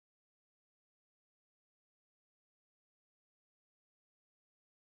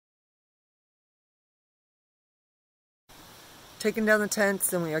taking down the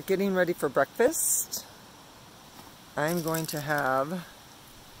tents and we are getting ready for breakfast. I'm going to have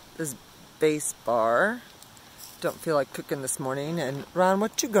this base bar. Don't feel like cooking this morning. And Ron,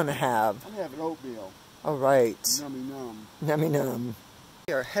 what you gonna have? I'm having oatmeal. All right. Nummy num. Nummy num.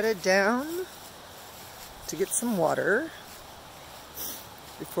 We are headed down to get some water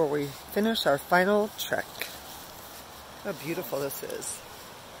before we finish our final trek. How beautiful this is.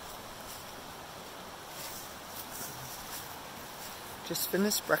 Just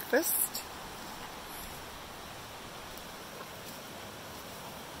finished breakfast.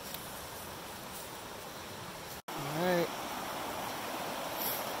 Alright.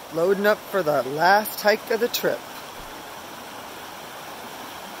 Loading up for the last hike of the trip.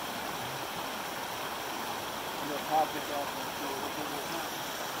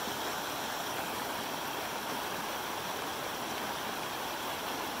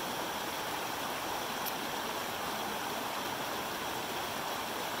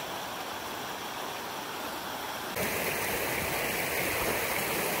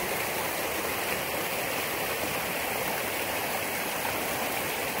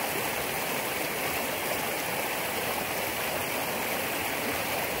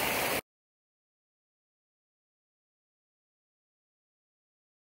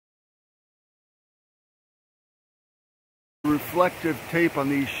 Reflective tape on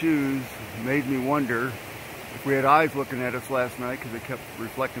these shoes made me wonder if we had eyes looking at us last night because it kept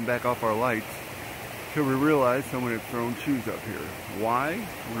reflecting back off our lights till we realized someone had thrown shoes up here. Why?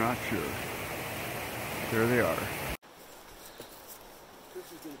 We're not sure. There they are. This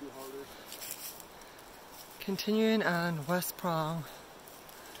is going to be harder. Continuing on West Prong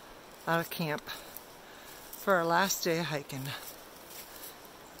out of camp for our last day of hiking.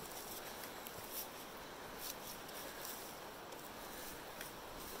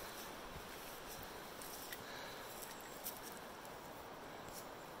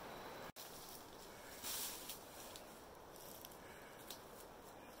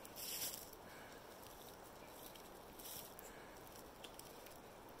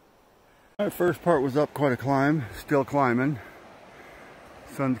 That first part was up quite a climb, still climbing.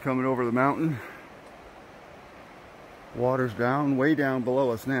 Sun's coming over the mountain. Water's down, way down below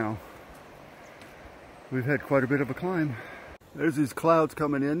us now. We've had quite a bit of a climb. There's these clouds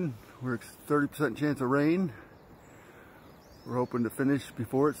coming in. We're 30% chance of rain. We're hoping to finish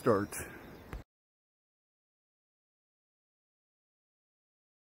before it starts.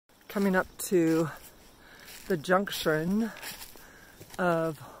 Coming up to the junction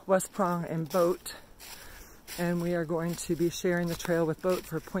of West Prong and Boat, and we are going to be sharing the trail with Boat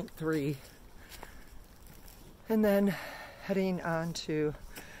for 0.3 and then heading on to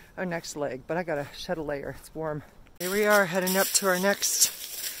our next leg, but I gotta shed a layer, it's warm. Here we are heading up to our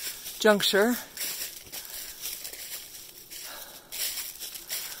next juncture.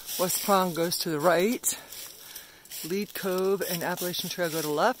 West Prong goes to the right, Cades Cove and Appalachian Trail go to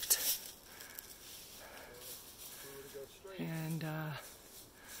the left, and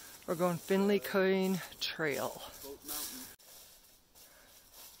we're going Finley Cane Trail.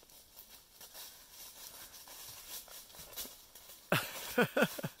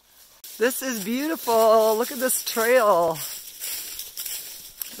 This is beautiful. Look at this trail.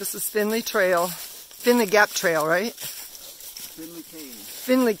 This is Finley Trail. Finley Gap Trail, right? Finley Cane.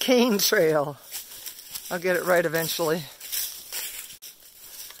 Finley Cane Trail. I'll get it right eventually.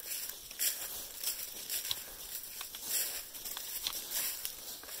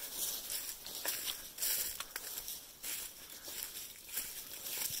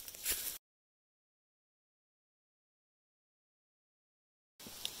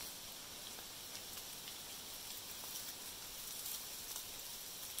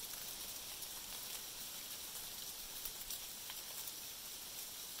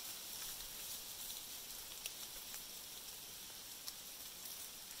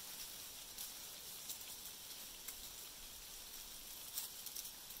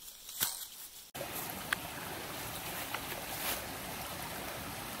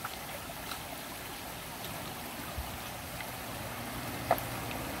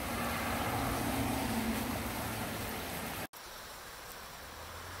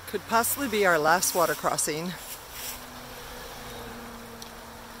 Could possibly be our last water crossing.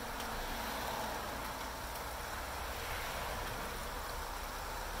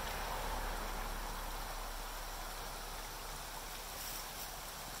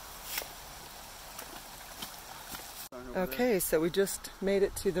 Okay, so we just made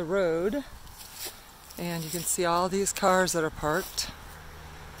it to the road, and you can see all these cars that are parked,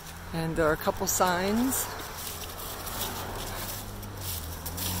 and there are a couple signs.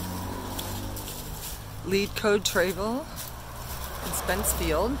 Lead Code Travel, in Spence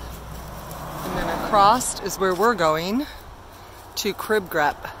Field. And then across is where we're going to Crib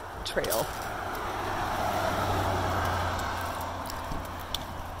Trail.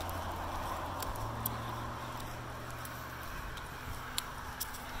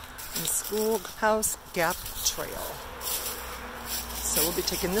 And Schoolhouse Gap Trail. So we'll be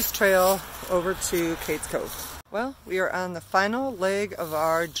taking this trail over to Cades Cove. Well, we are on the final leg of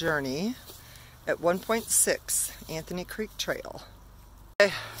our journey at 1.6 Anthony Creek Trail.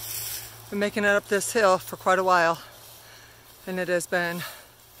 Okay, been making it up this hill for quite a while, and it has been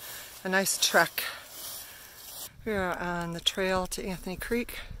a nice trek. We are on the trail to Anthony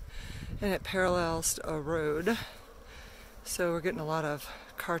Creek, and it parallels a road, so we're getting a lot of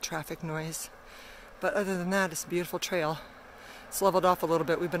car traffic noise. But other than that, it's a beautiful trail. It's leveled off a little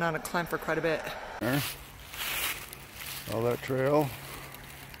bit. We've been on a climb for quite a bit. There. All that trail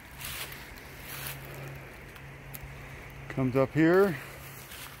comes up here,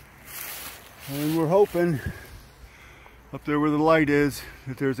 and we're hoping up there where the light is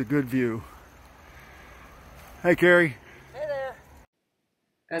that there's a good view. Hey, Carrie. Hey there.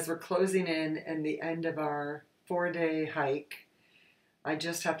 As we're closing in and the end of our 4-day hike, I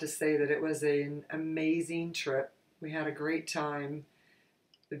just have to say that it was an amazing trip. We had a great time.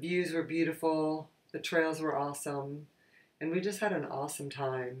 The views were beautiful. The trails were awesome. And we just had an awesome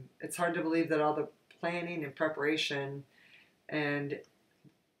time. It's hard to believe that all the planning and preparation and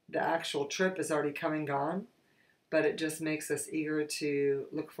the actual trip is already come and gone. But it just makes us eager to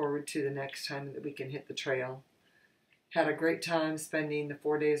look forward to the next time that we can hit the trail. Had a great time spending the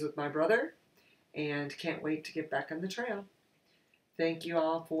 4 days with my brother, and can't wait to get back on the trail. Thank you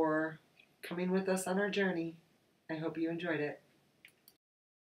all for coming with us on our journey. I hope you enjoyed it.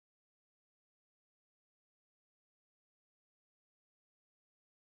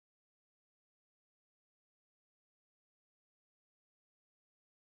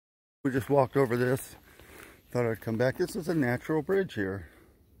 We just walked over this. Thought I'd come back. This is a natural bridge here.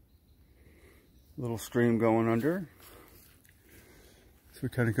 Little stream going under. So we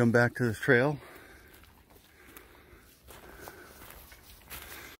kind of come back to this trail.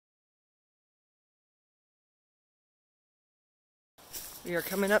 We are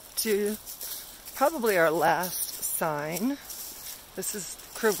coming up to probably our last sign. This is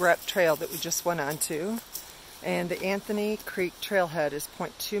Crib Trail that we just went on to. And the Anthony Creek trailhead is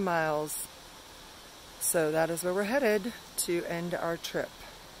 0.2 miles. So that is where we're headed to end our trip.